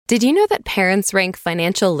Did you know that parents rank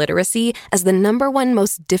financial literacy as the #1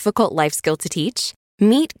 most difficult life skill to teach?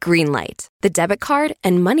 Meet Greenlight, the debit card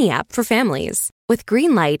and money app for families. With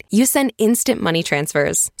Greenlight, you send instant money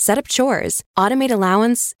transfers, set up chores, automate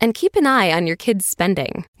allowance, and keep an eye on your kids'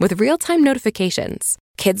 spending with real-time notifications.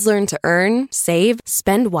 Kids learn to earn, save,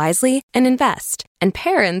 spend wisely, and invest. And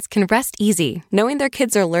parents can rest easy knowing their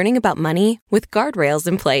kids are learning about money with guardrails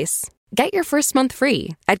in place. Get your first month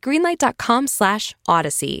free at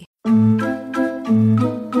greenlight.com/Odyssey.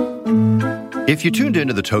 If you tuned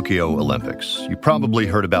into the Tokyo Olympics, you probably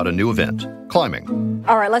heard about a new event, climbing.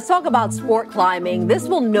 All right, let's talk about sport climbing. This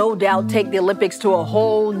will no doubt take the Olympics to a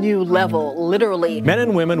whole new level, literally. Men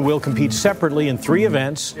and women will compete separately in 3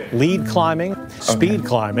 events: lead climbing, speed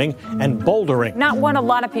climbing, and bouldering. Not one a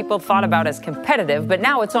lot of people thought about as competitive, but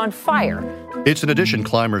now it's on fire. It's an addition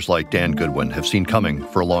climbers like Dan Goodwin have seen coming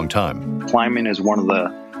for a long time. Climbing is one of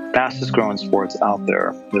the fastest growing sports out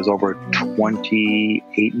there. There's over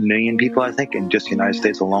 28 million people, I think, in just the United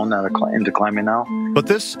States alone that are into climbing now. But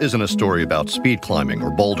this isn't a story about speed climbing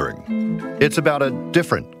or bouldering. It's about a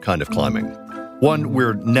different kind of climbing, one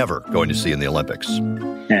we're never going to see in the Olympics.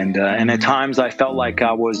 And at times I felt like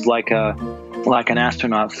I was like an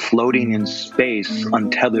astronaut floating in space,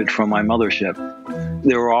 untethered from my mothership.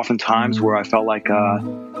 There were often times where I felt like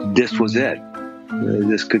this was it.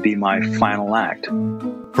 This could be my final act.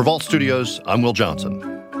 For Vault Studios, I'm Will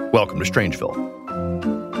Johnson. Welcome to Strangeville.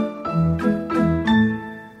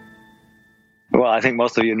 Well, I think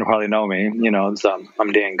most of you probably know me.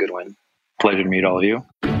 I'm Dan Goodwin. Pleasure to meet all of you.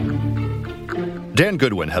 Dan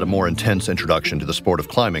Goodwin had a more intense introduction to the sport of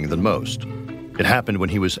climbing than most. It happened when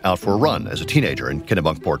he was out for a run as a teenager in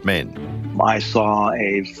Kennebunkport, Maine. I saw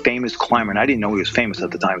a famous climber, and I didn't know he was famous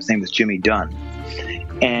at the time. His name was Jimmy Dunn.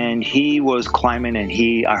 And he was climbing, and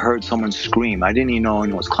I heard someone scream. I didn't even know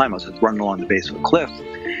anyone was climbing. I was running along the base of a cliff,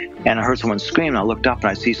 and I heard someone scream, and I looked up, and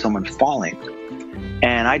I see someone falling.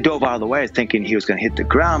 And I dove out of the way thinking he was going to hit the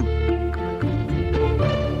ground.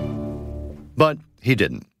 But he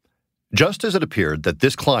didn't. Just as it appeared that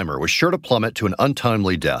this climber was sure to plummet to an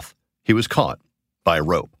untimely death, he was caught by a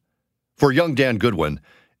rope. For young Dan Goodwin,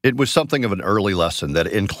 it was something of an early lesson that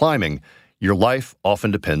in climbing, your life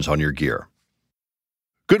often depends on your gear.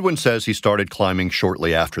 Goodwin says he started climbing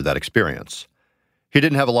shortly after that experience. He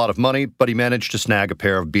didn't have a lot of money, but he managed to snag a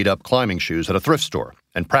pair of beat-up climbing shoes at a thrift store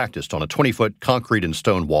and practiced on a 20-foot concrete and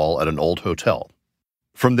stone wall at an old hotel.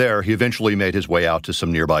 From there, he eventually made his way out to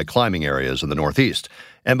some nearby climbing areas in the Northeast,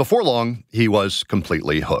 and before long, he was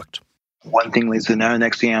completely hooked. One thing leads to another.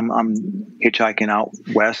 Next thing I'm hitchhiking out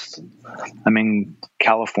west. I'm in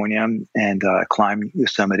California, and I climb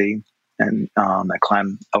Yosemite. And I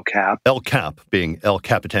climbed El Cap. El Cap being El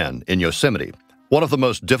Capitan in Yosemite, one of the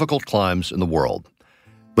most difficult climbs in the world.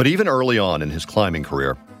 But even early on in his climbing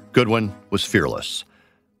career, Goodwin was fearless.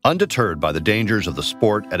 Undeterred by the dangers of the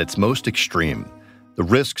sport at its most extreme, the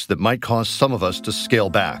risks that might cause some of us to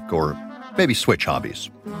scale back or maybe switch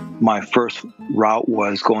hobbies. My first route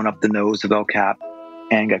was going up the nose of El Cap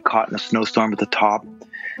and got caught in a snowstorm at the top.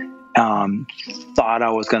 Thought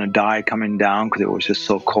I was going to die coming down because it was just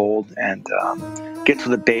so cold, and get to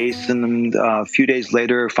the base, and then a few days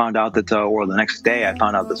later found out that, or the next day, I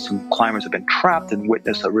found out that some climbers had been trapped and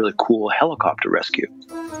witnessed a really cool helicopter rescue,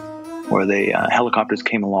 where helicopters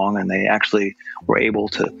came along and they actually were able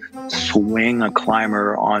to swing a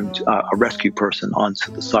climber on a rescue person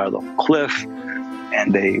onto the side of the cliff,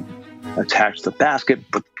 and they attached the basket,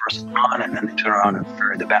 put the person on, and then they turned around and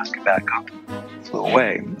carried the basket back up and flew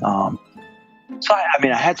away. So, I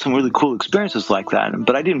had some really cool experiences like that,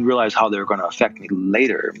 but I didn't realize how they were going to affect me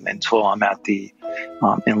later until I'm at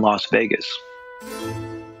in Las Vegas.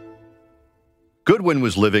 Goodwin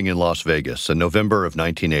was living in Las Vegas in November of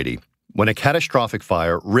 1980 when a catastrophic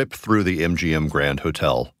fire ripped through the MGM Grand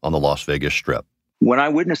Hotel on the Las Vegas Strip. When I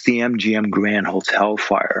witnessed the MGM Grand Hotel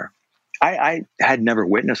fire, I had never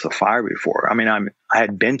witnessed a fire before. I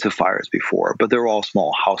had been to fires before, but they were all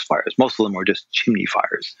small house fires. Most of them were just chimney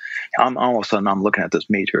fires. All of a sudden, I'm looking at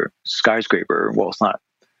this major skyscraper. Well, it's not.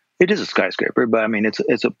 It is a skyscraper, but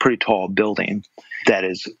it's a pretty tall building that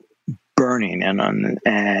is burning,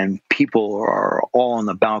 and people are all on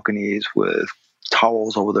the balconies with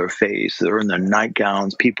towels over their face. They're in their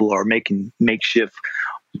nightgowns. People are making makeshift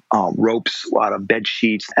ropes out of bed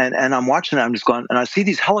sheets, and I'm watching it. I'm just going, and I see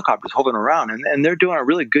these helicopters hovering around, and they're doing a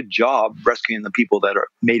really good job rescuing the people that are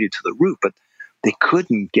made it to the roof, but they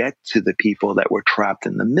couldn't get to the people that were trapped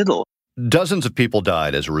in the middle. Dozens of people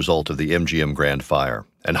died as a result of the MGM Grand fire,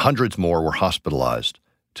 and hundreds more were hospitalized.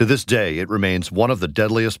 To this day, it remains one of the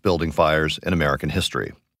deadliest building fires in American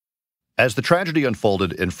history. As the tragedy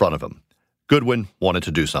unfolded in front of him, Goodwin wanted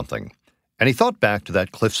to do something, and he thought back to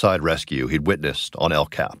that cliffside rescue he'd witnessed on El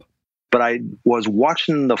Cap. But I was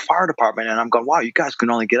watching the fire department, and I'm going, wow, you guys can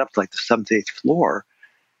only get up to like the 7th, 8th floor.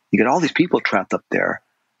 You get all these people trapped up there.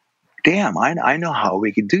 Damn, I know how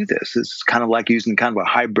we could do this. It's kind of like using kind of a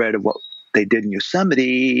hybrid of what they did in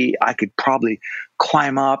Yosemite. I could probably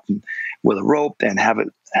climb up with a rope and have it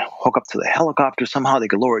hook up to the helicopter. Somehow they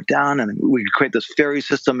could lower it down, and we could create this ferry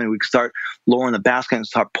system, and we could start lowering the basket and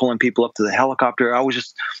start pulling people up to the helicopter. I was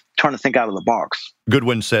just trying to think out of the box.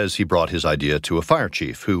 Goodwin says he brought his idea to a fire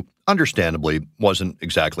chief who, understandably, wasn't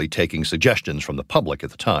exactly taking suggestions from the public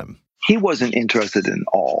at the time. He wasn't interested in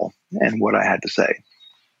all and what I had to say.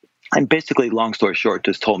 And basically, long story short,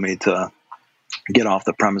 just told me to get off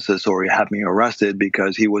the premises or have me arrested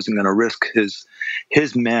because he wasn't going to risk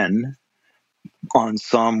his men on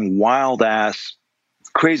some wild-ass,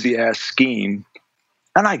 crazy-ass scheme.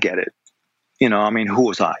 And I get it. You know, I mean, who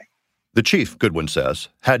was I? The chief, Goodwin says,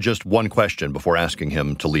 had just one question before asking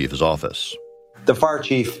him to leave his office. The fire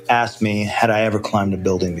chief asked me, had I ever climbed a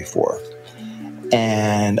building before?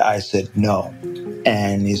 And I said, no.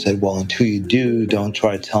 And he said, well, until you do, don't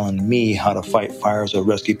try telling me how to fight fires or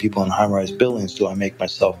rescue people in high-rise buildings so I make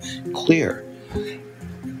myself clear.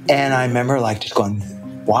 And I remember just going,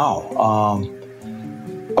 wow,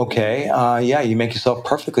 okay, yeah, you make yourself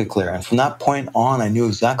perfectly clear. And from that point on, I knew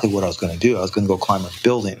exactly what I was going to do. I was going to go climb a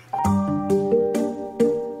building.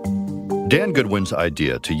 Dan Goodwin's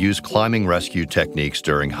idea to use climbing rescue techniques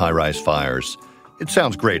during high-rise fires, it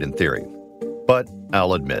sounds great in theory. But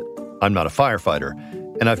I'll admit, I'm not a firefighter,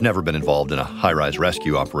 and I've never been involved in a high-rise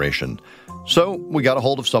rescue operation. So we got a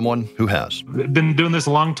hold of someone who has. I've been doing this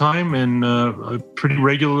a long time and pretty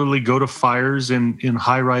regularly go to fires in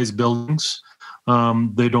high-rise buildings.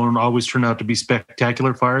 They don't always turn out to be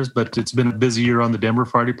spectacular fires, but it's been a busy year on the Denver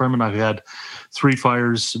Fire Department. I've had 3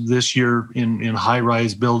 fires this year in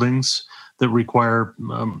high-rise buildings that require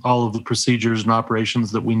all of the procedures and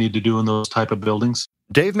operations that we need to do in those type of buildings.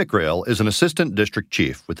 Dave McGrail is an assistant district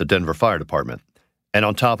chief with the Denver Fire Department. And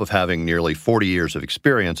on top of having nearly 40 years of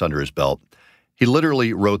experience under his belt, he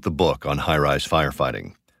literally wrote the book on high-rise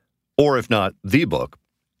firefighting. Or if not the book,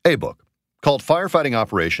 a book, called Firefighting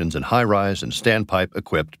Operations in High-Rise and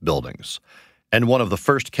Standpipe-Equipped Buildings. And one of the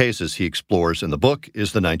first cases he explores in the book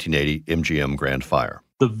is the 1980 MGM Grand Fire.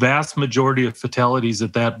 The vast majority of fatalities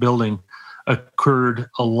at that building occurred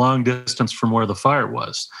a long distance from where the fire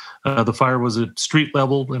was. The fire was at street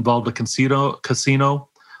level, involved a casino,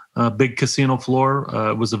 big casino floor.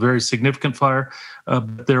 It was a very significant fire.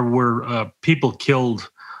 There were people killed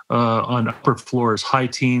on upper floors, high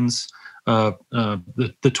teens, the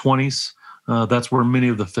 20s. That's where many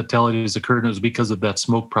of the fatalities occurred, and it was because of that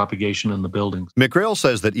smoke propagation in the buildings. McGrail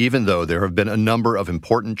says that even though there have been a number of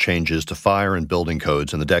important changes to fire and building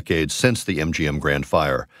codes in the decades since the MGM Grand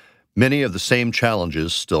Fire, many of the same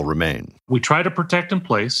challenges still remain. We try to protect in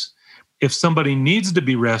place. If somebody needs to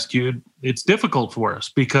be rescued, it's difficult for us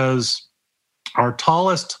because our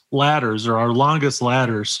tallest ladders or our longest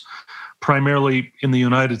ladders, primarily in the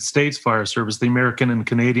United States Fire Service, the American and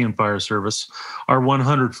Canadian Fire Service, are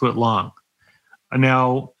 100 foot long.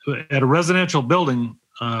 Now, at a residential building,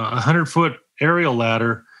 a 100-foot aerial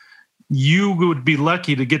ladder, you would be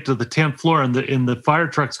lucky to get to the 10th floor, and the fire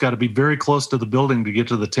truck's got to be very close to the building to get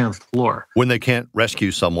to the 10th floor. When they can't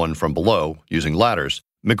rescue someone from below using ladders,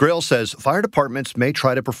 McGrail says fire departments may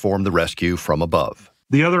try to perform the rescue from above.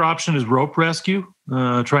 The other option is rope rescue,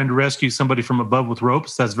 trying to rescue somebody from above with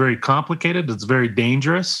ropes. That's very complicated. It's very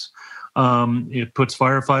dangerous. It puts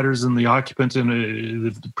firefighters and the occupant and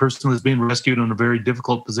the person that's being rescued in a very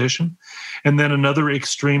difficult position. And then another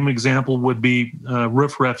extreme example would be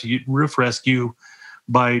roof rescue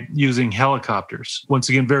by using helicopters. Once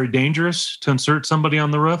again, very dangerous to insert somebody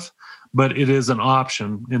on the roof, but it is an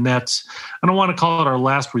option. And that's, I don't want to call it our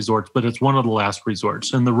last resort, but it's one of the last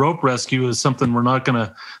resorts. And the rope rescue is something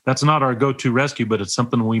that's not our go-to rescue, but it's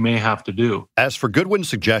something we may have to do. As for Goodwin's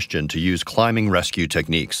suggestion to use climbing rescue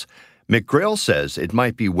techniques, McGrail says it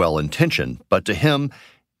might be well-intentioned, but to him,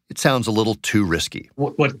 it sounds a little too risky.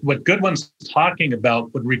 What Goodwin's talking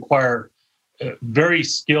about would require very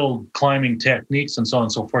skilled climbing techniques and so on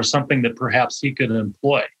and so forth, something that perhaps he could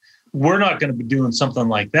employ. We're not going to be doing something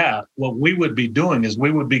like that. What we would be doing is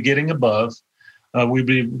we would be getting above,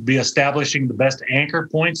 we'd be establishing the best anchor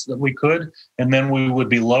points that we could, and then we would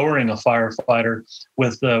be lowering a firefighter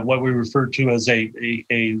with what we refer to as a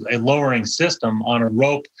lowering system on a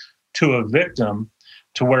rope to a victim,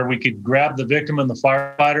 to where we could grab the victim and the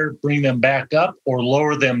firefighter, bring them back up, or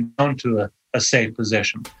lower them down to a safe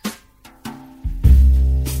position.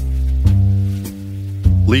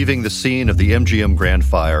 Leaving the scene of the MGM Grand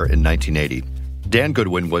Fire in 1980, Dan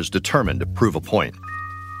Goodwin was determined to prove a point.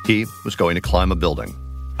 He was going to climb a building.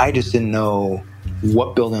 I just didn't know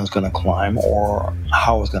what building I was going to climb or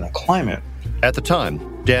how I was going to climb it. At the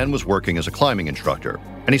time, Dan was working as a climbing instructor,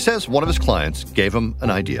 and he says one of his clients gave him an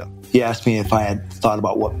idea. He asked me if I had thought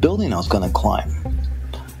about what building I was going to climb.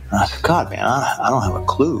 And I said, God, man, I don't have a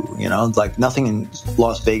clue. You know, like nothing in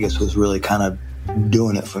Las Vegas was really kind of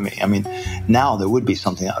doing it for me. I mean, now there would be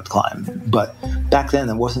something I would climb. But back then,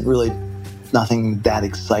 there wasn't really nothing that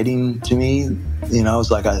exciting to me. You know, it was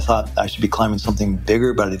like I thought I should be climbing something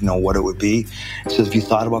bigger, but I didn't know what it would be. He says, have you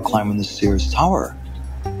thought about climbing the Sears Tower?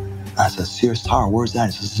 I said, Sears Tower, where's that?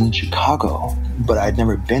 He says, it's in Chicago. But I'd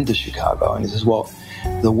never been to Chicago. And he says, well,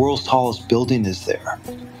 the world's tallest building is there.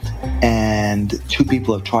 And 2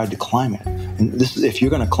 people have tried to climb it. And this is, if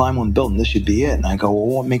you're going to climb one building, this should be it. And I go,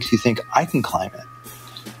 well, what makes you think I can climb it?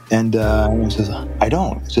 And he says, I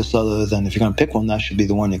don't. It's just other than if you're going to pick one, that should be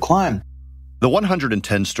the one you climb. The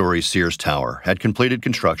 110-story Sears Tower had completed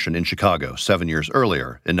construction in Chicago 7 years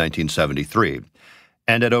earlier in 1973,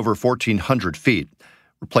 and at over 1,400 feet,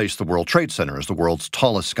 replaced the World Trade Center as the world's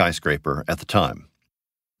tallest skyscraper at the time.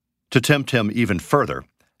 To tempt him even further,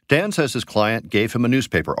 Dan says his client gave him a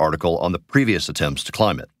newspaper article on the previous attempts to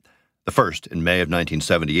climb it. The first, in May of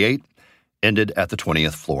 1978, ended at the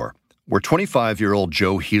 20th floor, where 25-year-old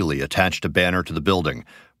Joe Healy attached a banner to the building,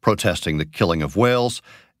 protesting the killing of whales,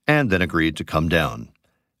 and then agreed to come down.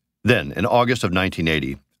 Then, in August of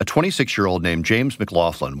 1980, a 26-year-old named James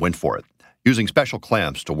McLaughlin went for it, using special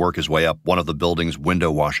clamps to work his way up one of the building's window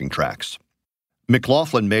washing tracks.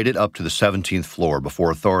 McLaughlin made it up to the 17th floor before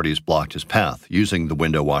authorities blocked his path using the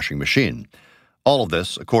window washing machine. All of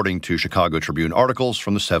this, according to Chicago Tribune articles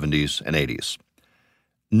from the 70s and 80s.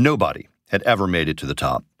 Nobody had ever made it to the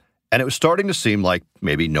top, and it was starting to seem like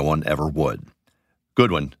maybe no one ever would.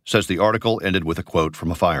 Goodwin says the article ended with a quote from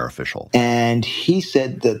a fire official. And he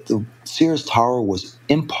said that the Sears Tower was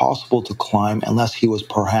impossible to climb unless he was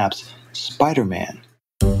perhaps Spider-Man.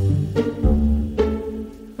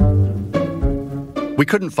 We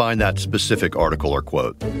couldn't find that specific article or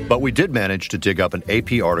quote, but we did manage to dig up an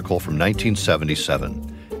AP article from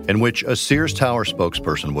 1977 in which a Sears Tower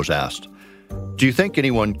spokesperson was asked, "Do you think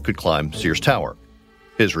anyone could climb Sears Tower?"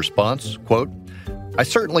 His response, quote, "I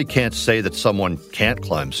certainly can't say that someone can't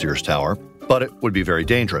climb Sears Tower, but it would be very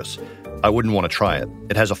dangerous. I wouldn't want to try it.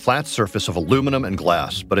 It has a flat surface of aluminum and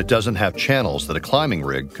glass, but it doesn't have channels that a climbing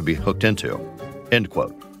rig could be hooked into." End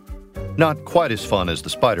quote. Not quite as fun as the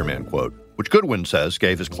Spider-Man quote, which Goodwin says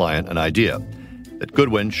gave his client an idea, that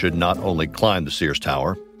Goodwin should not only climb the Sears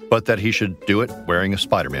Tower, but that he should do it wearing a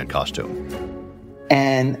Spider-Man costume.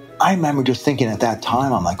 And I remember just thinking at that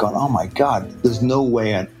time, I'm like, going, oh my God, there's no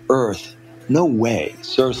way on earth, no way,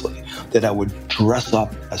 seriously, that I would dress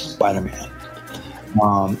up as Spider-Man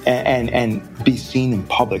and be seen in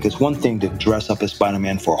public. It's one thing to dress up as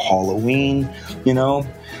Spider-Man for Halloween, you know,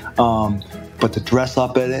 but to dress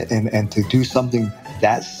up in it and to do something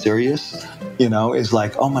that serious, you know, is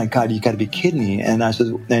like, oh my God, you got to be kidding me. And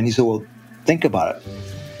he said, well, think about it.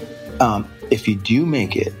 If you do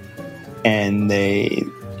make it and they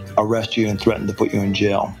arrest you and threaten to put you in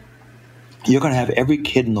jail, you're going to have every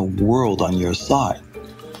kid in the world on your side.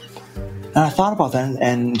 And I thought about that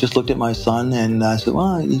and just looked at my son and I said,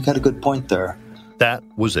 well, you got a good point there. That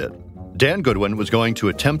was it. Dan Goodwin was going to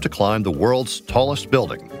attempt to climb the world's tallest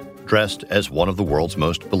building, dressed as one of the world's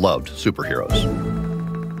most beloved superheroes.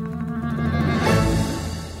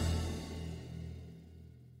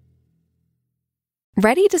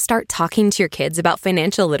 Ready to start talking to your kids about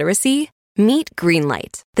financial literacy? Meet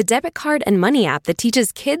Greenlight, the debit card and money app that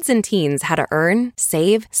teaches kids and teens how to earn,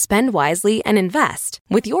 save, spend wisely, and invest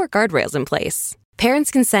with your guardrails in place. Parents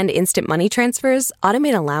can send instant money transfers,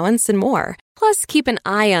 automate allowance, and more. Plus, keep an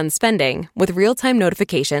eye on spending with real-time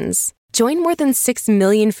notifications. Join more than 6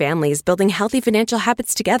 million families building healthy financial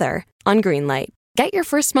habits together on Greenlight. Get your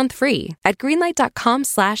first month free at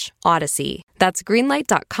greenlight.com/Odyssey. That's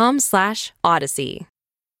greenlight.com/Odyssey.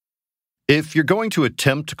 If you're going to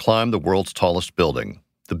attempt to climb the world's tallest building,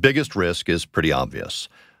 the biggest risk is pretty obvious.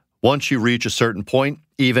 Once you reach a certain point,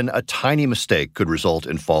 even a tiny mistake could result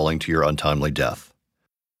in falling to your untimely death.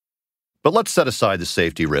 But let's set aside the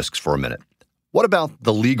safety risks for a minute. What about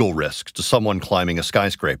the legal risks to someone climbing a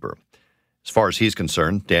skyscraper? As far as he's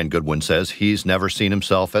concerned, Dan Goodwin says he's never seen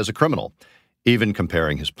himself as a criminal, even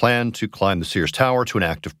comparing his plan to climb the Sears Tower to an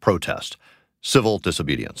act of protest, civil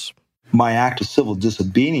disobedience. My act of civil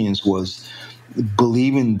disobedience was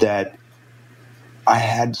believing that I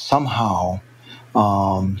had somehow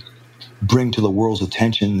bring to the world's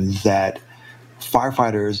attention that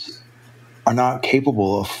firefighters are not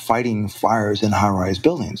capable of fighting fires in high-rise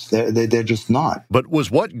buildings. They're just not. But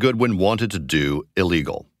was what Goodwin wanted to do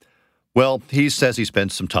illegal? Well, he says he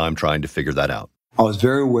spent some time trying to figure that out. I was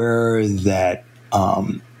very aware that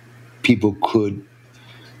people could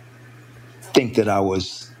think that I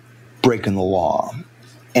was breaking the law.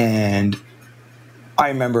 And I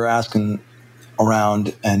remember asking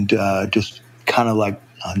around and just kind of like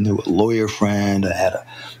I knew a lawyer friend. I had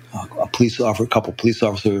a couple police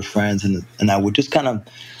officer friends, and I would just kind of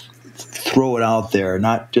throw it out there,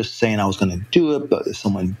 not just saying I was going to do it, but if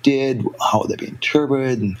someone did, how would that be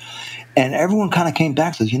interpreted? And everyone kind of came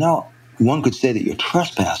back and says, one could say that you're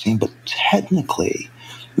trespassing, but technically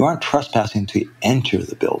you aren't trespassing until you enter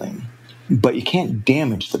the building, but you can't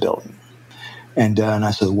damage the building. And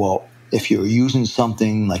I said, well, if you're using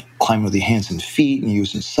something like climbing with your hands and feet and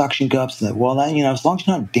using suction cups, then, well, that, as long as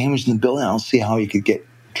you're not damaging the building, I don't see how you could get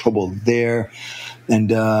in trouble there. And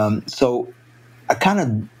so I kind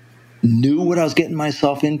of knew what I was getting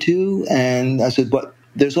myself into. And I said, but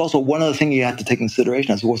there's also one other thing you have to take into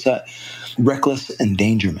consideration. I said, what's that? Reckless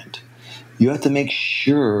endangerment. You have to make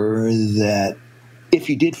sure that if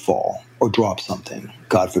you did fall or drop something,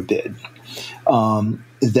 God forbid,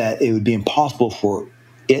 that it would be impossible for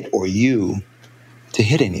it or you to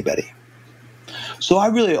hit anybody. So I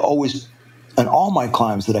really always, in all my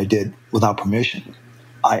climbs that I did without permission,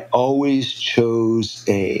 I always chose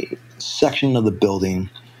a section of the building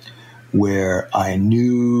where I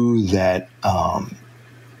knew that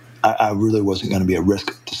I really wasn't going to be a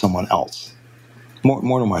risk to someone else,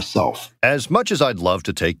 more to myself. As much as I'd love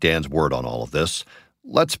to take Dan's word on all of this,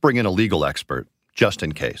 let's bring in a legal expert, just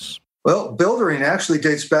in case. Well, buildering actually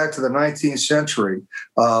dates back to the 19th century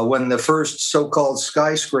when the first so-called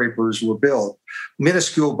skyscrapers were built,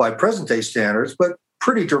 minuscule by present-day standards, but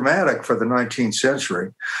pretty dramatic for the 19th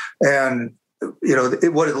century. And,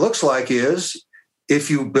 what it looks like is if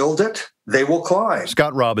you build it, they will climb.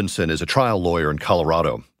 Scott Robinson is a trial lawyer in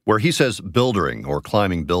Colorado, where he says buildering or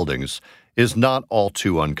climbing buildings is not all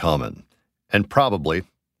too uncommon and probably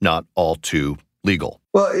not all too legal.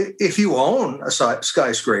 Well, if you own a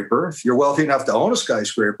skyscraper, if you're wealthy enough to own a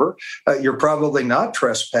skyscraper, you're probably not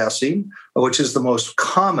trespassing, which is the most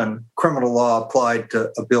common criminal law applied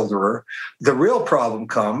to a builder. The real problem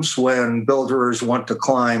comes when builders want to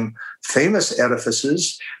climb famous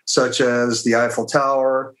edifices such as the Eiffel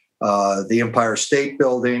Tower, the Empire State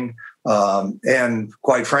Building, and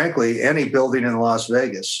quite frankly, any building in Las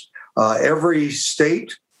Vegas. Every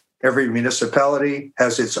state, every municipality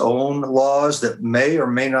has its own laws that may or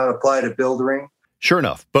may not apply to buildering. Sure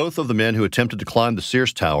enough, both of the men who attempted to climb the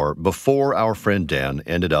Sears Tower before our friend Dan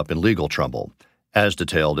ended up in legal trouble, as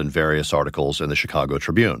detailed in various articles in the Chicago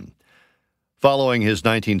Tribune. Following his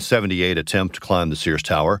 1978 attempt to climb the Sears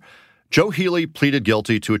Tower, Joe Healy pleaded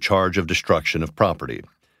guilty to a charge of destruction of property.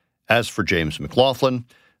 As for James McLaughlin,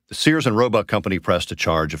 the Sears and Roebuck Company pressed a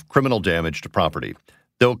charge of criminal damage to property,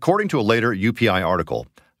 though according to a later UPI article,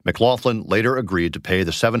 McLaughlin later agreed to pay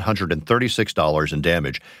the $736 in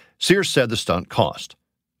damage Sears said the stunt cost,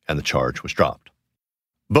 and the charge was dropped.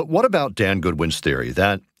 But what about Dan Goodwin's theory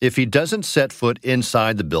that if he doesn't set foot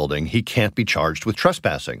inside the building, he can't be charged with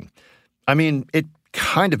trespassing? I mean, it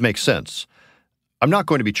kind of makes sense. I'm not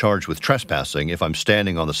going to be charged with trespassing if I'm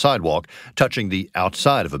standing on the sidewalk touching the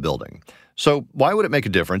outside of a building. So why would it make a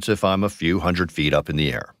difference if I'm a few hundred feet up in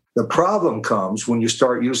the air? The problem comes when you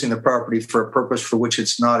start using the property for a purpose for which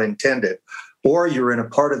it's not intended, or you're in a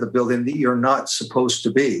part of the building that you're not supposed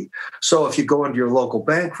to be. So if you go into your local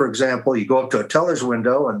bank, for example, you go up to a teller's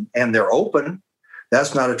window and they're open,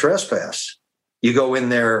 that's not a trespass. You go in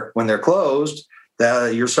there when they're closed,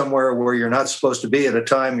 you're somewhere where you're not supposed to be at a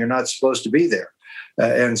time you're not supposed to be there.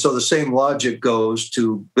 And so the same logic goes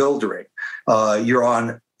to buildering. You're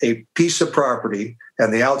on a piece of property,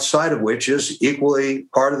 and the outside of which is equally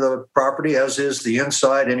part of the property, as is the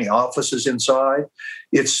inside, any offices inside.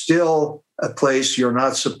 It's still a place you're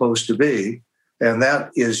not supposed to be, and that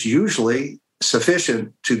is usually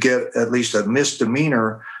sufficient to get at least a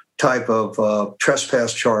misdemeanor type of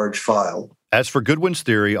trespass charge filed. As for Goodwin's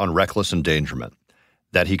theory on reckless endangerment,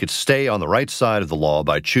 that he could stay on the right side of the law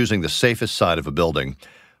by choosing the safest side of a building,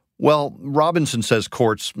 well, Robinson says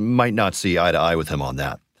courts might not see eye to eye with him on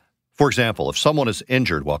that. For example, if someone is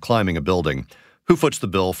injured while climbing a building, who foots the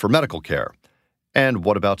bill for medical care? And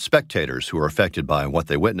what about spectators who are affected by what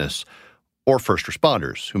they witness? Or first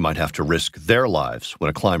responders who might have to risk their lives when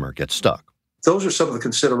a climber gets stuck? Those are some of the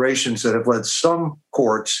considerations that have led some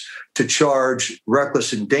courts to charge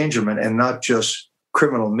reckless endangerment and not just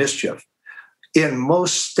criminal mischief. In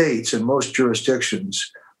most states and most jurisdictions,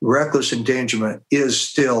 reckless endangerment is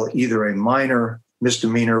still either a minor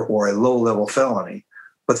misdemeanor or a low-level felony.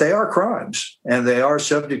 But they are crimes, and they are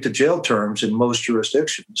subject to jail terms in most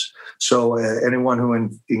jurisdictions. So anyone who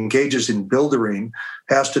engages in buildering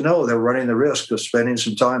has to know they're running the risk of spending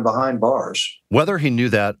some time behind bars. Whether he knew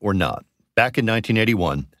that or not, back in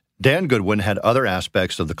 1981, Dan Goodwin had other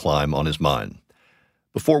aspects of the climb on his mind.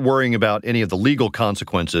 Before worrying about any of the legal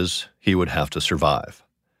consequences, he would have to survive.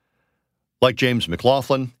 Like James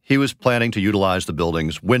McLaughlin, he was planning to utilize the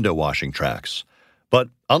building's window washing tracks. But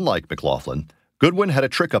unlike McLaughlin, Goodwin had a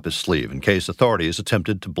trick up his sleeve in case authorities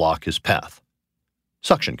attempted to block his path.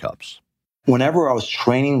 Suction cups. Whenever I was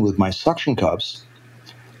training with my suction cups,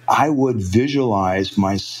 I would visualize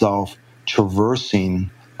myself traversing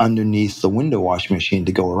underneath the window washing machine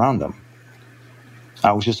to go around them.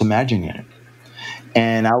 I was just imagining it.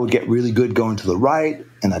 And I would get really good going to the right,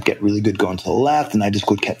 and I'd get really good going to the left, and I just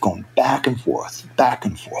kept going back and forth, back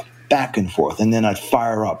and forth, back and forth. And then I'd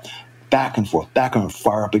fire up, back and forth,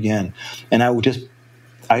 fire up again. And I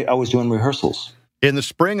was doing rehearsals. In the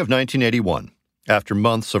spring of 1981, after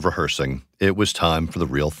months of rehearsing, it was time for the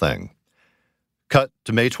real thing. Cut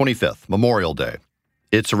to May 25th, Memorial Day.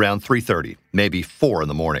 It's around 3:30, maybe 4 in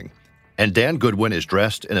the morning, and Dan Goodwin is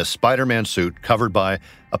dressed in a Spider-Man suit covered by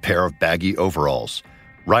a pair of baggy overalls,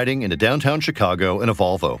 riding into downtown Chicago in a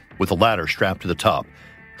Volvo with a ladder strapped to the top,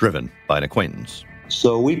 driven by an acquaintance.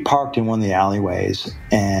 So we parked in one of the alleyways,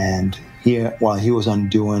 and while he was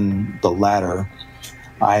undoing the ladder,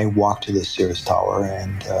 I walked to the Sears Tower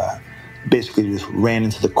and basically just ran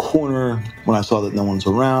into the corner when I saw that no one's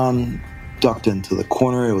around, ducked into the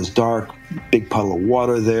corner. It was dark, big puddle of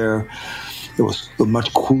water there. It was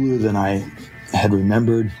much cooler than I had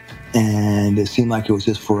remembered, and it seemed like it was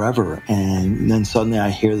just forever. And then suddenly I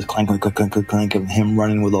hear this clank, clank, clank, clank, clank of him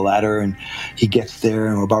running with a ladder, and he gets there,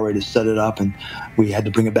 and we're about ready to set it up, and we had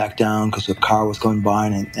to bring it back down because the car was going by,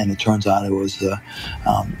 and it turns out it was a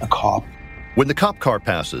cop. When the cop car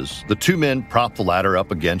passes, the two men prop the ladder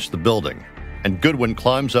up against the building, and Goodwin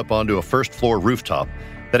climbs up onto a first-floor rooftop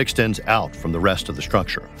that extends out from the rest of the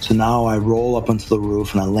structure. So now I roll up onto the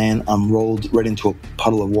roof, and I'm rolled right into a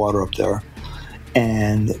puddle of water up there.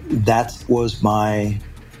 And that was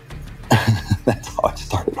that's how I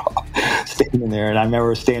started off, standing there. And I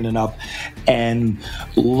remember standing up and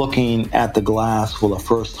looking at the glass for the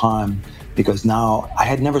first time, because now I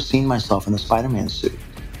had never seen myself in a Spider-Man suit.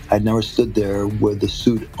 I'd never stood there with the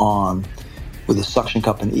suit on, with a suction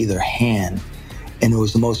cup in either hand. And it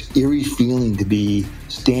was the most eerie feeling to be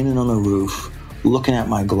standing on the roof, looking at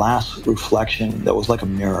my glass reflection that was like a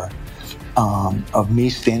mirror, of me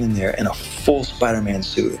standing there in a full Spider-Man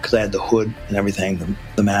suit, because I had the hood and everything,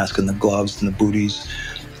 the mask and the gloves and the booties.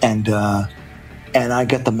 And I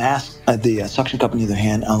get the mask, the suction cup in either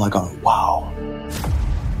hand, and I'm like, oh, wow,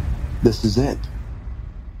 this is it.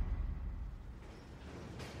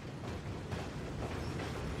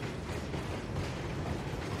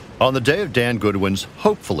 On the day of Dan Goodwin's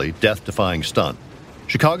hopefully death-defying stunt,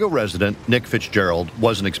 Chicago resident Nick Fitzgerald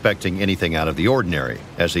wasn't expecting anything out of the ordinary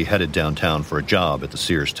as he headed downtown for a job at the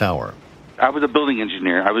Sears Tower. I was a building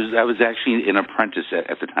engineer. I was actually an apprentice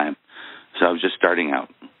at the time, so I was just starting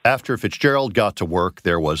out. After Fitzgerald got to work,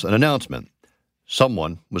 there was an announcement.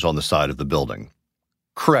 Someone was on the side of the building.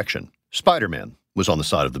 Correction, Spider-Man was on the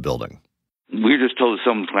side of the building. We were just told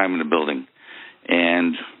someone was climbing the building,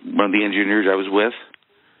 and one of the engineers I was with,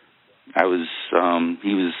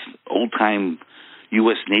 he was old-time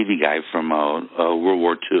U.S. Navy guy from World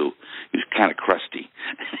War II. He was kind of crusty.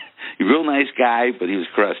 He's a real nice guy, but he was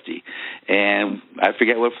crusty. And I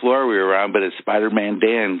forget what floor we were on, but as Spider-Man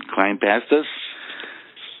Dan climbed past us,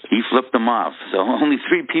 he flipped them off. So only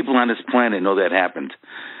 3 people on this planet know that happened.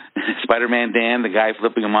 Spider-Man Dan, the guy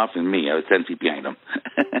flipping him off, and me. I was 10 feet behind him.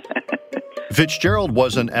 Fitzgerald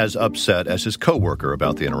wasn't as upset as his coworker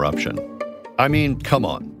about the interruption. I mean, come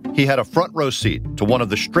on. He had a front row seat to one of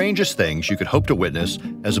the strangest things you could hope to witness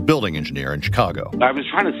as a building engineer in Chicago. I was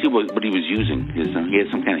trying to see what he was using. He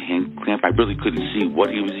had some kind of hand clamp. I really couldn't see what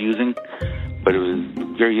he was using, but it was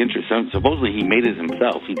very interesting. Supposedly he made it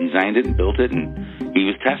himself. He designed it and built it, and he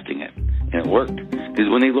was testing it, and it worked. Because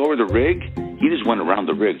when they lowered the rig, he just went around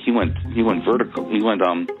the rig. He went vertical. He went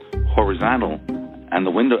horizontal on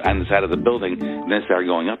the window on the side of the building, and then started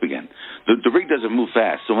going up again. The rig doesn't move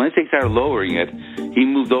fast, so when they started lowering it, he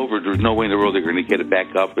moved over. There's no way in the world they're going to get it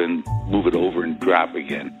back up and move it over and drop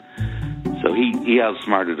again. So he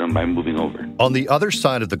outsmarted them by moving over. On the other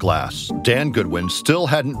side of the glass, Dan Goodwin still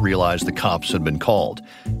hadn't realized the cops had been called.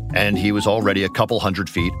 and he was already a couple hundred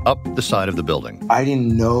feet up the side of the building. I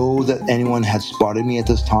didn't know that anyone had spotted me at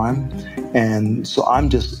this time, and so I'm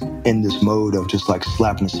just in this mode of just like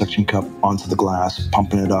slapping a suction cup onto the glass,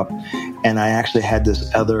 pumping it up, and I actually had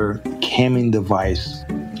this other camming device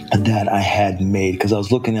that I had made because I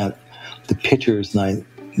was looking at the pictures, and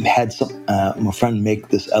I had my friend make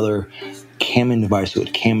this other camming device that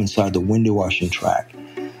would cam inside the window washing track,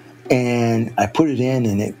 and I put it in,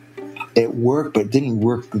 and it worked, but it didn't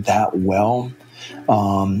work that well.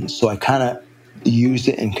 So I kind of used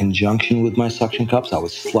it in conjunction with my suction cups. I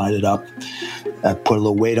would slide it up, I put a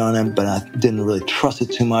little weight on it, but I didn't really trust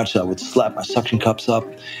it too much. I would slap my suction cups up,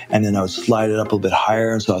 and then I would slide it up a little bit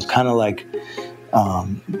higher. So I was kind of like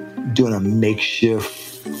doing a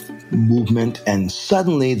makeshift movement, and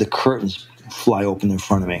suddenly the curtains fly open in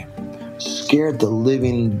front of me. Scared the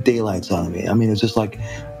living daylights out of me. I mean, it's just like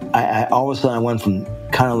I all of a sudden I went from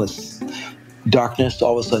kind of this darkness to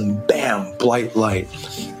all of a sudden, bam, bright light.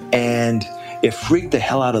 And it freaked the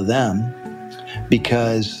hell out of them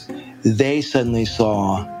because they suddenly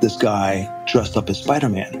saw this guy dressed up as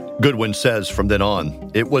Spider-Man. Goodwin says from then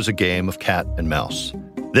on, it was a game of cat and mouse.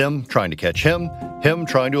 Them trying to catch him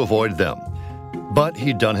trying to avoid them. But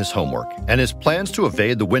he'd done his homework, and his plans to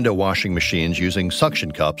evade the window washing machines using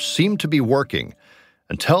suction cups seemed to be working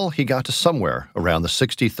until he got to somewhere around the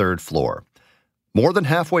 63rd floor. More than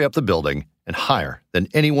halfway up the building and higher than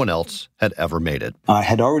anyone else had ever made it. I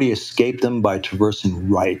had already escaped them by traversing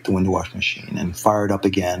right the window washing machine and fired up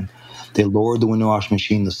again. They lowered the window washing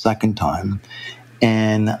machine the second time,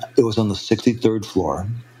 and it was on the 63rd floor.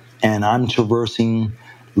 And I'm traversing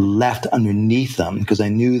left underneath them because I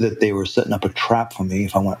knew that they were setting up a trap for me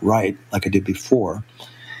if I went right, like I did before.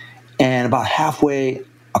 And about halfway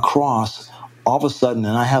across, all of a sudden,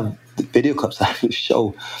 and I have the video clips that actually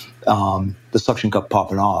show the suction cup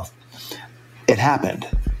popping off. It happened.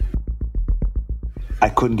 I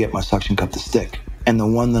couldn't get my suction cup to stick. And the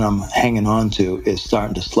one that I'm hanging on to is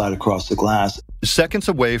starting to slide across the glass. Seconds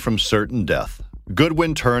away from certain death,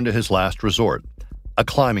 Goodwin turned to his last resort, a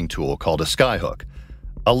climbing tool called a skyhook,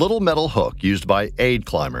 a little metal hook used by aid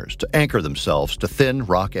climbers to anchor themselves to thin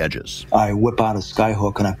rock edges. I whip out a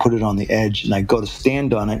skyhook and I put it on the edge, and I go to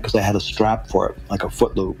stand on it because I had a strap for it, like a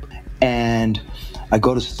foot loop. And I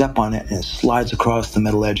go to step on it, and it slides across the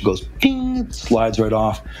metal edge, goes ping, it slides right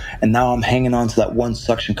off. And now I'm hanging on to that one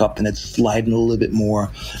suction cup, and it's sliding a little bit more.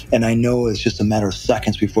 And I know it's just a matter of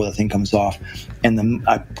seconds before the thing comes off. And then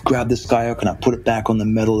I grab the skyhook, and I put it back on the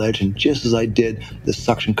metal edge, and just as I did, the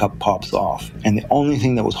suction cup pops off. And the only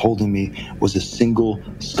thing that was holding me was a single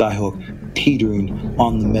skyhook teetering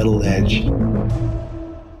on the metal edge.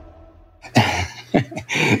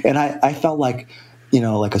 And I felt like,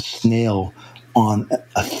 like a snail on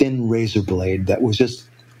a thin razor blade that was just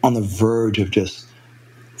on the verge of just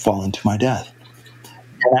falling to my death.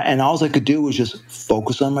 And all I could do was just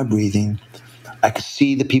focus on my breathing. I could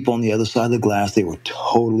see the people on the other side of the glass. They were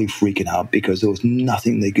totally freaking out because there was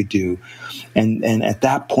nothing they could do. And at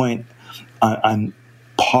that point, I'm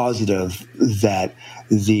positive that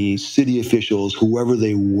the city officials, whoever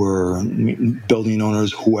they were, building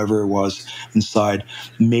owners, whoever it was inside,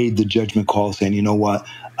 made the judgment call saying, you know what,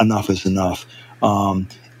 enough is enough.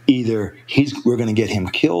 Either we're going to get him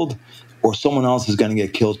killed, or someone else is going to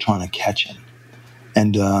get killed trying to catch him.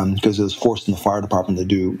 And because it was forcing the fire department to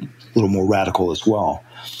do a little more radical as well.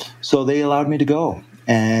 So they allowed me to go.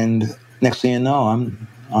 And next thing you know,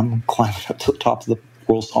 I'm climbing up to the top of the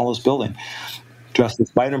world's tallest building, dressed as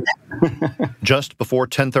Spider-Man. Just before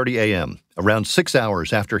 10:30 a.m., around 6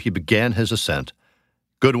 hours after he began his ascent,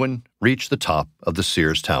 Goodwin reached the top of the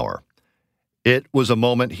Sears Tower. It was a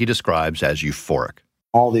moment he describes as euphoric.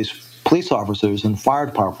 All these police officers and fire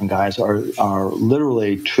department guys are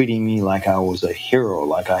literally treating me like I was a hero,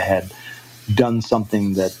 like I had done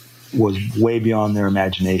something that was way beyond their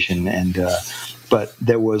imagination. And but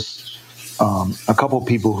there was a couple of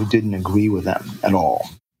people who didn't agree with them at all.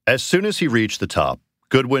 As soon as he reached the top,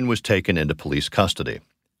 Goodwin was taken into police custody.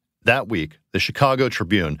 That week, the Chicago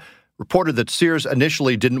Tribune reported that Sears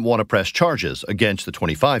initially didn't want to press charges against the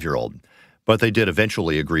 25-year-old, but they did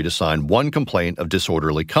eventually agree to sign one complaint of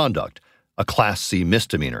disorderly conduct, a Class C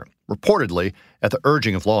misdemeanor, reportedly at the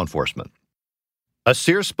urging of law enforcement. A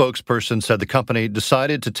Sears spokesperson said the company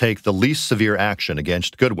decided to take the least severe action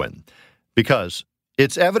against Goodwin because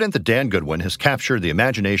it's evident that Dan Goodwin has captured the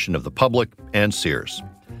imagination of the public and Sears.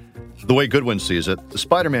 The way Goodwin sees it, the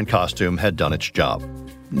Spider-Man costume had done its job.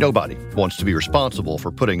 Nobody wants to be responsible for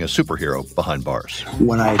putting a superhero behind bars.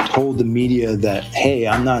 When I told the media that, hey,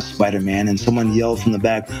 I'm not Spider-Man, and someone yelled from the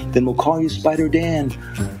back, then we'll call you Spider-Dan.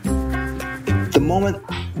 The moment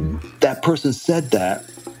that person said that,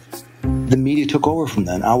 The media took over from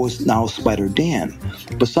then. I was now Spider Dan.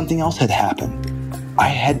 But something else had happened. I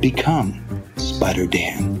had become Spider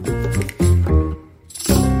Dan.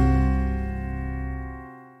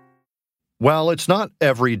 While it's not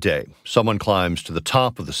every day someone climbs to the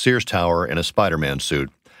top of the Sears Tower in a Spider-Man suit,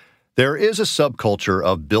 there is a subculture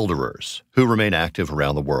of builderers who remain active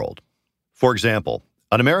around the world. For example,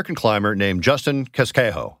 an American climber named Justin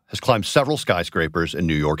Casquejo has climbed several skyscrapers in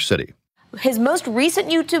New York City. His most recent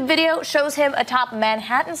YouTube video shows him atop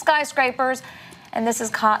Manhattan skyscrapers, and this has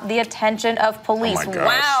caught the attention of police. Oh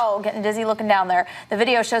wow, getting dizzy looking down there. The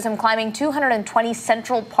video shows him climbing 220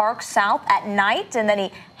 Central Park South at night, and then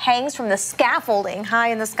he hangs from the scaffolding high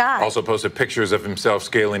in the sky. Also posted pictures of himself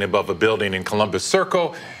scaling above a building in Columbus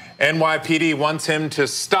Circle. NYPD wants him to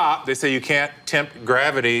stop. They say you can't tempt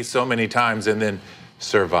gravity so many times and then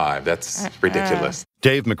survive. That's ridiculous.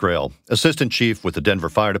 Dave McGrail, assistant chief with the Denver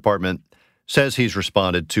Fire Department, says he's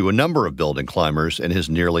responded to a number of building climbers in his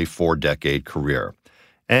nearly 4-decade career.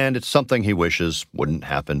 And it's something he wishes wouldn't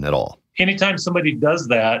happen at all. Anytime somebody does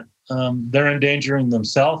that, they're endangering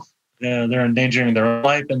themselves, they're endangering their own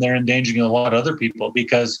life, and they're endangering a lot of other people.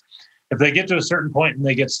 Because if they get to a certain point and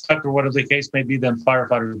they get stuck or whatever the case may be, then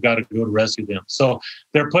firefighters have got to go to rescue them. So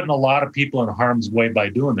they're putting a lot of people in harm's way by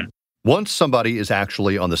doing that. Once somebody is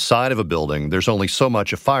actually on the side of a building, there's only so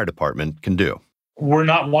much a fire department can do. We're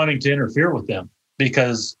not wanting to interfere with them,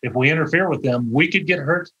 because if we interfere with them, we could get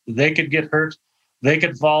hurt, they could get hurt, they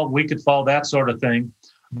could fall, we could fall, that sort of thing.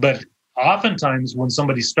 But oftentimes when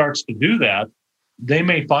somebody starts to do that, they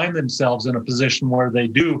may find themselves in a position where they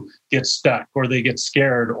do get stuck or they get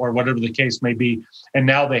scared or whatever the case may be, and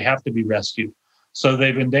now they have to be rescued. So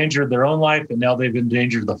they've endangered their own life, and now they've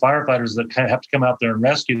endangered the firefighters that have to come out there and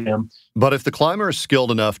rescue them. But if the climber is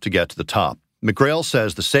skilled enough to get to the top, McGrail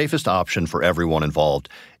says the safest option for everyone involved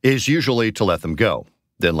is usually to let them go,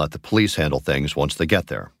 then let the police handle things once they get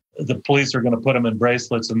there. The police are going to put them in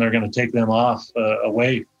bracelets and they're going to take them off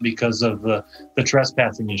away because of the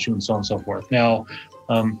trespassing issue and so on and so forth. Now,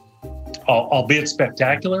 albeit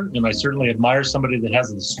spectacular, and I certainly admire somebody that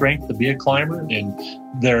has the strength to be a climber and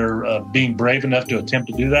they're being brave enough to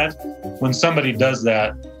attempt to do that. When somebody does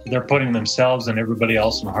that, they're putting themselves and everybody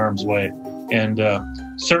else in harm's way. And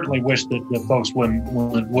certainly wish that the folks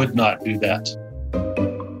would not do that.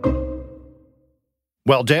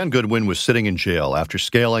 While Dan Goodwin was sitting in jail after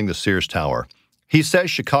scaling the Sears Tower, he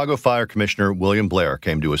says Chicago Fire Commissioner William Blair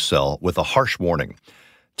came to his cell with a harsh warning,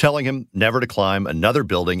 telling him never to climb another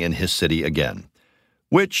building in his city again,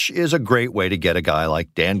 which is a great way to get a guy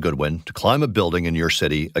like Dan Goodwin to climb a building in your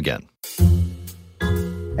city again.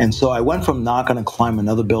 And so I went from not going to climb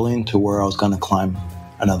another building to where I was going to climb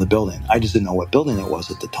another building. I just didn't know what building it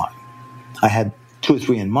was at the time. I had 2 or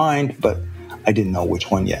 3 in mind, but I didn't know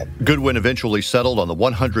which one yet. Goodwin eventually settled on the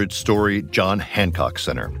 100-story John Hancock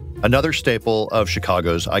Center, another staple of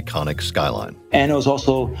Chicago's iconic skyline. And it was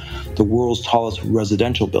also the world's tallest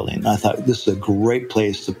residential building. I thought this is a great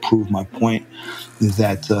place to prove my point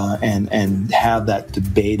that and have that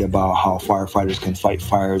debate about how firefighters can fight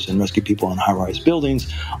fires and rescue people in high-rise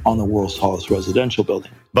buildings on the world's tallest residential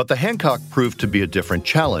building. But the Hancock proved to be a different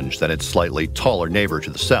challenge than its slightly taller neighbor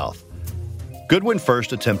to the south. Goodwin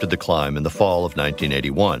first attempted to climb in the fall of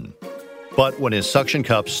 1981. But when his suction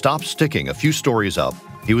cup stopped sticking a few stories up,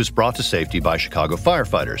 he was brought to safety by Chicago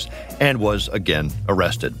firefighters and was again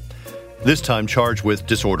arrested, this time charged with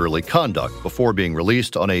disorderly conduct before being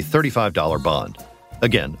released on a $35 bond,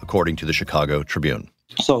 again, according to the Chicago Tribune.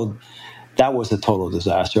 So that was a total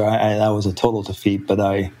disaster. That was a total defeat, but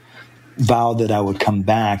I vowed that I would come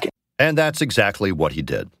back. And that's exactly what he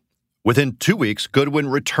did. Within 2 weeks, Goodwin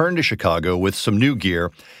returned to Chicago with some new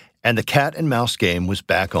gear, and the cat and mouse game was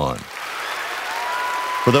back on.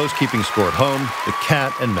 For those keeping score at home, the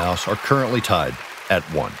cat and mouse are currently tied at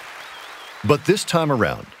 1. But this time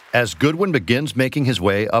around, as Goodwin begins making his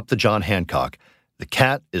way up the John Hancock, the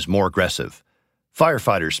cat is more aggressive.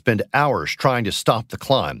 Firefighters spend hours trying to stop the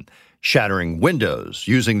climb, shattering windows,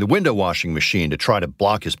 using the window washing machine to try to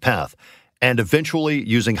block his path, and eventually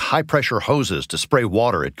using high-pressure hoses to spray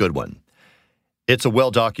water at Goodwin. It's a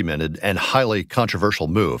well-documented and highly controversial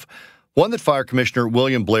move, one that Fire Commissioner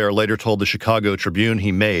William Blair later told the Chicago Tribune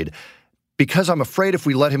he made, because I'm afraid if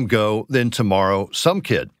we let him go, then tomorrow some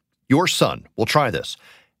kid, your son, will try this,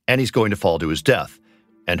 and he's going to fall to his death.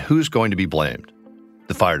 And who's going to be blamed?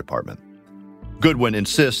 The fire department. Goodwin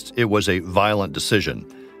insists it was a violent decision,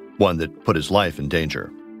 one that put his life in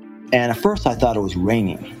danger. And at first I thought it was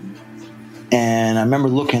raining. And I remember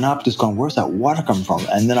looking up, just going, where's that water come from?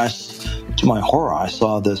 And then to my horror, I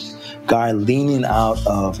saw this guy leaning out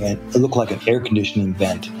of, it looked like an air conditioning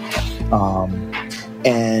vent,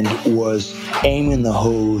 and was aiming the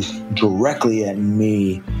hose directly at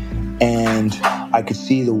me. And I could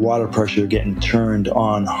see the water pressure getting turned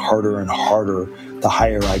on harder and harder the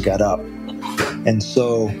higher I got up. And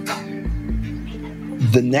so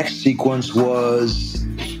the next sequence was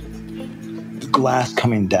glass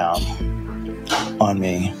coming down on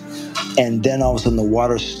me. And then all of a sudden the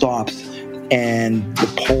water stops and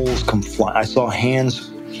the poles come flying. I saw hands.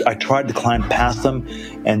 I tried to climb past them,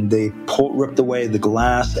 and they ripped away the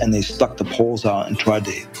glass, and they stuck the poles out and tried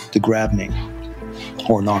to grab me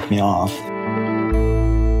or knock me off.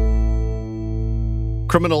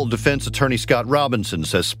 Criminal defense attorney Scott Robinson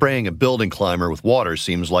says spraying a building climber with water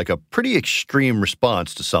seems like a pretty extreme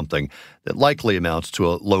response to something that likely amounts to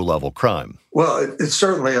a low-level crime. Well, it's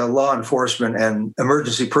certainly a law enforcement and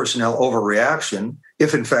emergency personnel overreaction,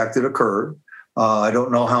 if in fact it occurred. I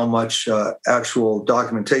don't know how much actual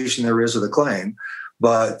documentation there is of the claim,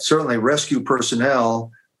 but certainly rescue personnel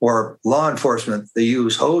or law enforcement, they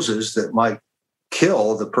use hoses that might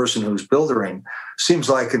kill the person who's bouldering. Seems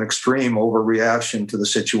like an extreme overreaction to the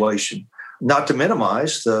situation. Not to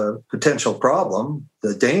minimize the potential problem,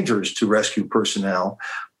 the dangers to rescue personnel,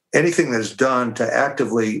 anything that's done to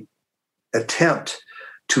actively attempt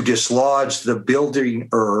to dislodge the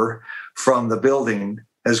builder from the building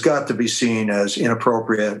has got to be seen as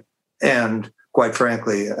inappropriate and, quite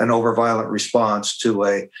frankly, an overviolent response to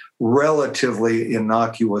a relatively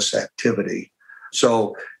innocuous activity.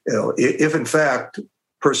 So, if in fact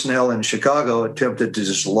personnel in Chicago attempted to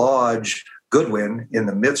dislodge Goodwin in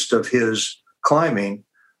the midst of his climbing,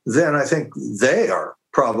 then I think they are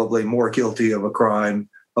probably more guilty of a crime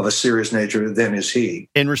of a serious nature than is he.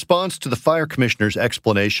 In response to the fire commissioner's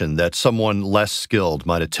explanation that someone less skilled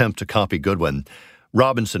might attempt to copy Goodwin,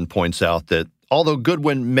 Robinson points out that although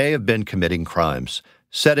Goodwin may have been committing crimes,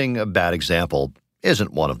 setting a bad example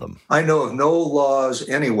isn't one of them. I know of no laws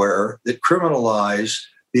anywhere that criminalize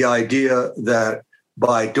the idea that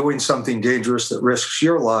by doing something dangerous that risks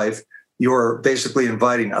your life, you're basically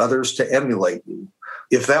inviting others to emulate you.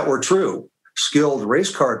 If that were true, skilled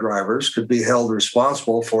race car drivers could be held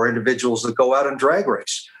responsible for individuals that go out and drag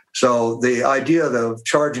race. So the idea of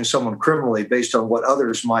charging someone criminally based on what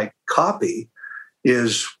others might copy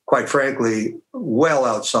is, quite frankly, well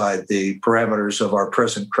outside the parameters of our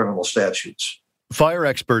present criminal statutes. Fire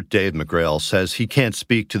expert Dave McGrail says he can't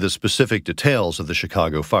speak to the specific details of the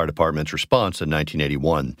Chicago Fire Department's response in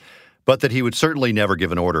 1981, but that he would certainly never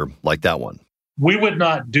give an order like that one. We would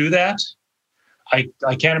not do that. I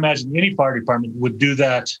can't imagine any fire department would do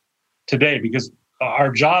that today, because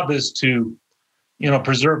our job is to,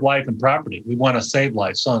 preserve life and property. We want to save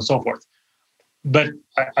life, so on and so forth. But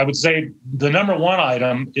I would say the number one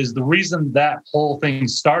item is the reason that whole thing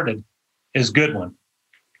started is Goodwin.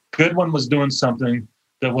 Goodwin was doing something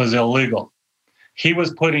that was illegal. He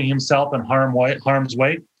was putting himself in harm's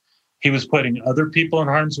way. He was putting other people in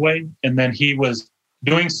harm's way. And then he was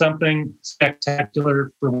doing something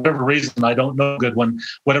spectacular for whatever reason. I don't know Goodwin.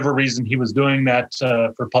 Whatever reason he was doing that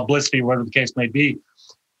for publicity, whatever the case may be,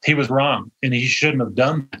 he was wrong. And he shouldn't have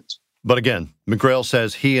done that. But again, McGrail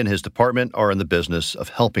says he and his department are in the business of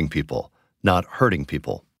helping people, not hurting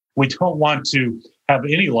people. We don't want to have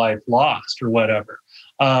any life lost or whatever.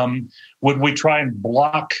 Would we try and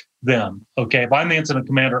block them? Okay, if I'm the incident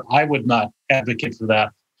commander, I would not advocate for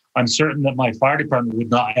that. I'm certain that my fire department would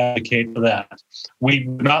not advocate for that. We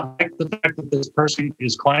would not like the fact that this person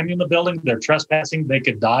is climbing the building, they're trespassing, they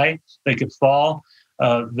could die, they could fall.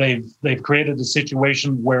 They've created a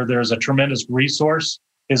situation where there's a tremendous resource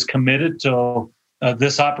is committed to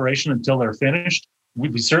this operation until they're finished.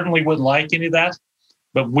 We certainly wouldn't like any of that,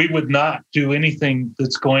 but we would not do anything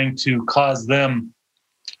that's going to cause them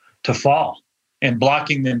to fall. And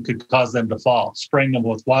blocking them could cause them to fall. Spraying them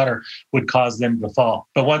with water would cause them to fall.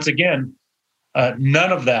 But once again,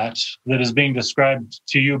 none of that is being described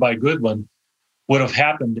to you by Goodwin would have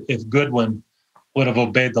happened if Goodwin would have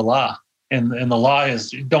obeyed the law. And the law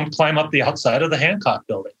is don't climb up the outside of the Hancock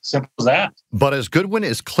building. Simple as that. But as Goodwin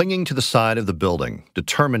is clinging to the side of the building,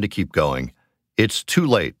 determined to keep going, it's too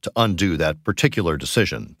late to undo that particular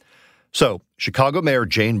decision. So Chicago Mayor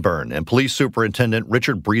Jane Byrne and Police Superintendent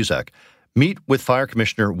Richard Brezek meet with Fire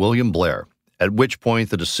Commissioner William Blair, at which point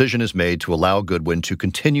the decision is made to allow Goodwin to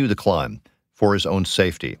continue the climb for his own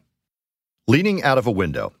safety. Leaning out of a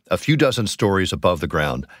window, a few dozen stories above the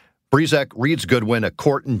ground, Brezek reads Goodwin a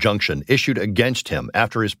court injunction issued against him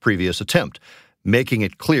after his previous attempt, making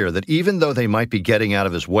it clear that even though they might be getting out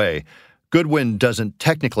of his way, Goodwin doesn't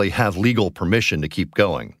technically have legal permission to keep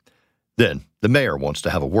going. Then the mayor wants to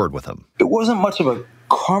have a word with him. It wasn't much of a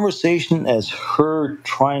conversation as her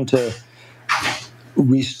trying to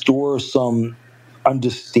restore some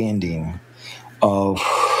understanding of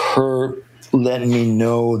her letting me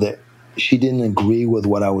know that she didn't agree with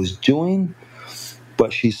what I was doing,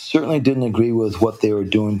 but she certainly didn't agree with what they were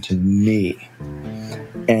doing to me.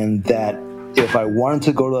 And that if I wanted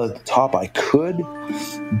to go to the top, I could,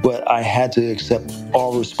 but I had to accept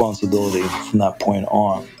all responsibility from that point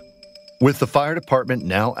on. With the fire department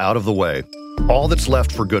now out of the way, all that's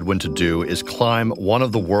left for Goodwin to do is climb one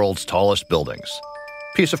of the world's tallest buildings.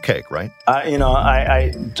 Piece of cake, right?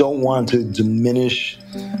 I don't want to diminish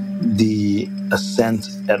the ascent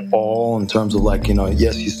at all in terms of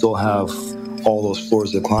yes, you still have all those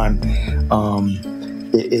floors to climb.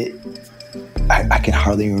 I can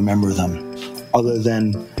hardly remember them, other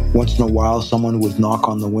than once in a while someone would knock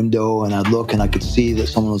on the window and I'd look and I could see that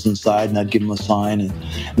someone was inside and I'd give them a sign. And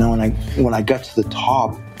then when I got to the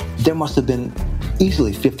top, there must have been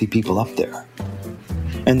easily 50 people up there.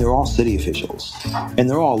 And they're all city officials. And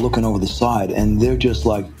they're all looking over the side and they're just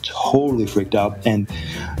totally freaked out. And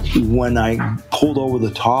when I pulled over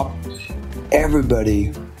the top,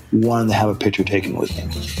 everybody wanted to have a picture taken with me.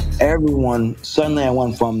 Everyone, suddenly I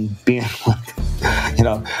went from being from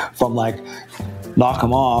knock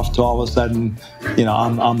them off to all of a sudden,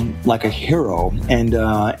 I'm like a hero. And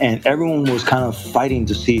everyone was kind of fighting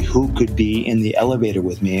to see who could be in the elevator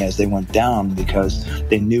with me as they went down, because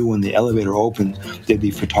they knew when the elevator opened, there'd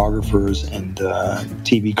be photographers and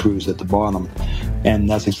TV crews at the bottom. And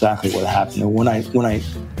that's exactly what happened. And when I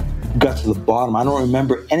got to the bottom, I don't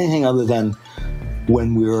remember anything other than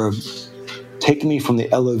when we were taking me from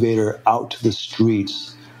the elevator out to the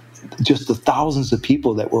streets, just the thousands of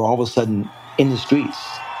people that were all of a sudden in the streets.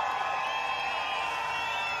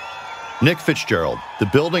 Nick Fitzgerald, the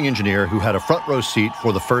building engineer who had a front row seat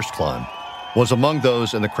for the first climb, was among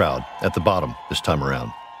those in the crowd at the bottom this time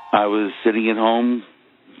around. I was sitting at home,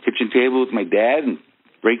 kitchen table with my dad, and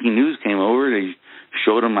breaking news came over. They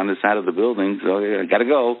showed him on the side of the building, so I got to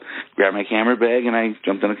go. Grabbed my camera bag, and I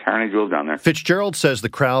jumped in a car and I drove down there. Fitzgerald says the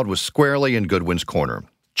crowd was squarely in Goodwin's corner,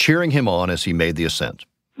 cheering him on as he made the ascent.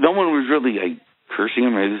 No one was really cursing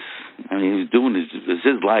him. He was doing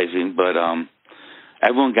his life, but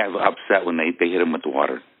everyone got upset when they hit him with the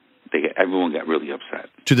water. Everyone got really upset.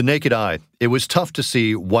 To the naked eye, it was tough to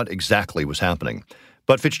see what exactly was happening.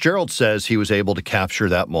 But Fitzgerald says he was able to capture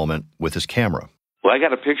that moment with his camera. Well, I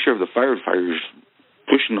got a picture of the firefighters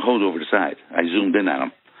pushing the hose over the side. I zoomed in on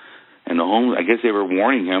him. And I guess they were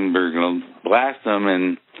warning him they're going to blast him,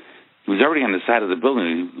 and he was already on the side of the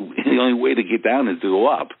building. The only way to get down is to go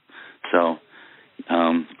up. So,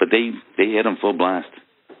 but they hit him full blast.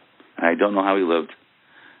 I don't know how he lived.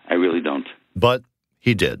 I really don't. But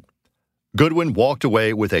he did. Goodwin walked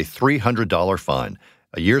away with a $300 fine,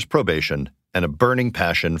 a year's probation, and a burning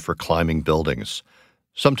passion for climbing buildings,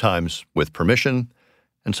 sometimes with permission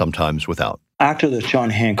and sometimes without. After the John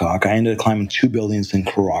Hancock, I ended up climbing 2 buildings in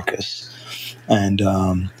Caracas. And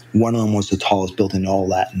one of them was the tallest building in all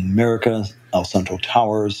Latin America, El Centro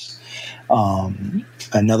Towers.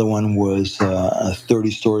 Another one was a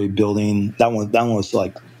 30-story building. That one was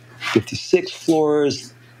 56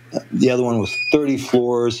 floors. The other one was 30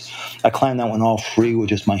 floors. I climbed that one all free with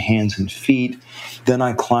just my hands and feet. Then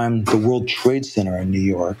I climbed the World Trade Center in New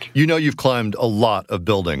York. You know you've climbed a lot of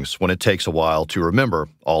buildings when it takes a while to remember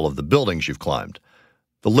all of the buildings you've climbed.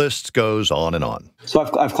 The list goes on and on. So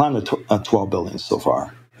I've climbed 12 buildings so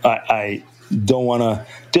far. I don't want to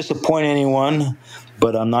disappoint anyone,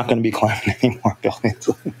 but I'm not going to be climbing any more buildings.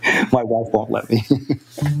 My wife won't let me.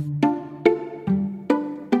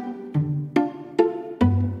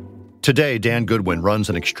 Today, Dan Goodwin runs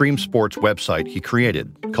an extreme sports website he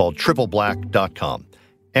created called TripleBlack.com,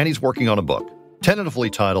 and he's working on a book, tentatively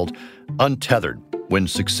titled Untethered, When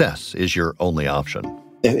Success is Your Only Option.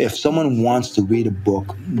 If someone wants to read a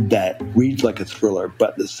book that reads like a thriller, but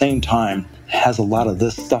at the same time has a lot of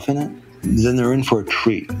this stuff in it, then they're in for a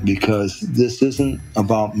treat, because this isn't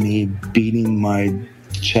about me beating my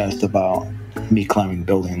chest about me climbing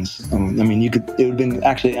buildings. It would have been,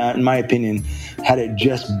 actually, in my opinion, had it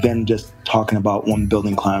just been talking about one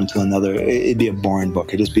building climb to another, it'd be a boring book.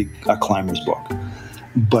 It'd just be a climber's book.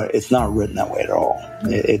 But it's not written that way at all.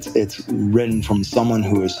 It's written from someone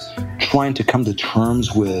who is trying to come to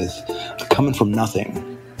terms with coming from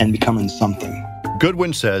nothing and becoming something.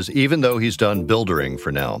 Goodwin says even though he's done buildering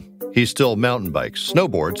for now, he still mountain bikes,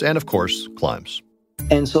 snowboards, and of course, climbs.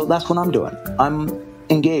 And so that's what I'm doing. I'm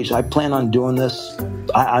engaged. I plan on doing this.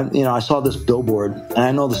 I saw this billboard, and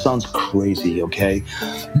I know this sounds crazy, okay?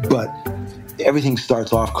 But everything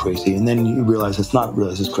starts off crazy, and then you realize it's not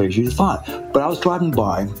really as crazy as you thought. But I was driving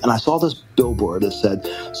by, and I saw this billboard that said,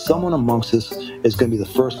 someone amongst us is going to be the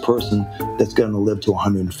first person that's going to live to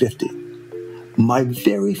 150. My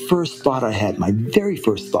very first thought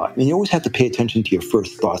and you always have to pay attention to your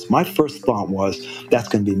first thoughts. My first thought was, that's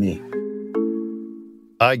going to be me.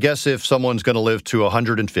 I guess if someone's going to live to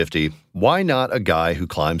 150, why not a guy who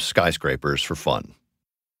climbs skyscrapers for fun?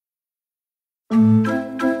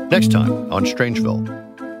 Next time on Strangeville.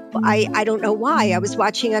 I don't know why. I was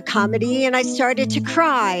watching a comedy and I started to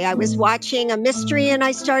cry. I was watching a mystery and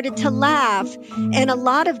I started to laugh. And a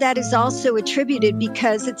lot of that is also attributed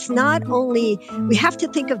because it's not only, we have to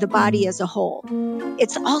think of the body as a whole.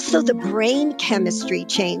 It's also the brain chemistry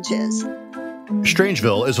changes.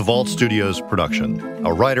 Strangeville is a Vault Studios production.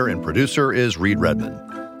 Our writer and producer is Reed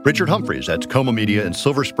Redman. Richard Humphreys at Tacoma Media in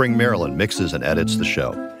Silver Spring, Maryland mixes and edits the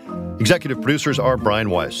show. Executive producers are Brian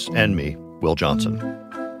Weiss and me, Will Johnson.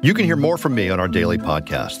 You can hear more from me on our daily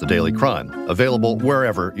podcast, The Daily Crime, available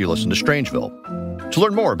wherever you listen to Strangeville. To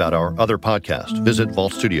learn more about our other podcasts, visit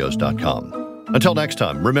vaultstudios.com. Until next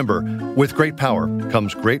time, remember, with great power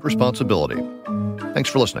comes great responsibility. Thanks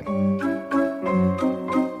for listening.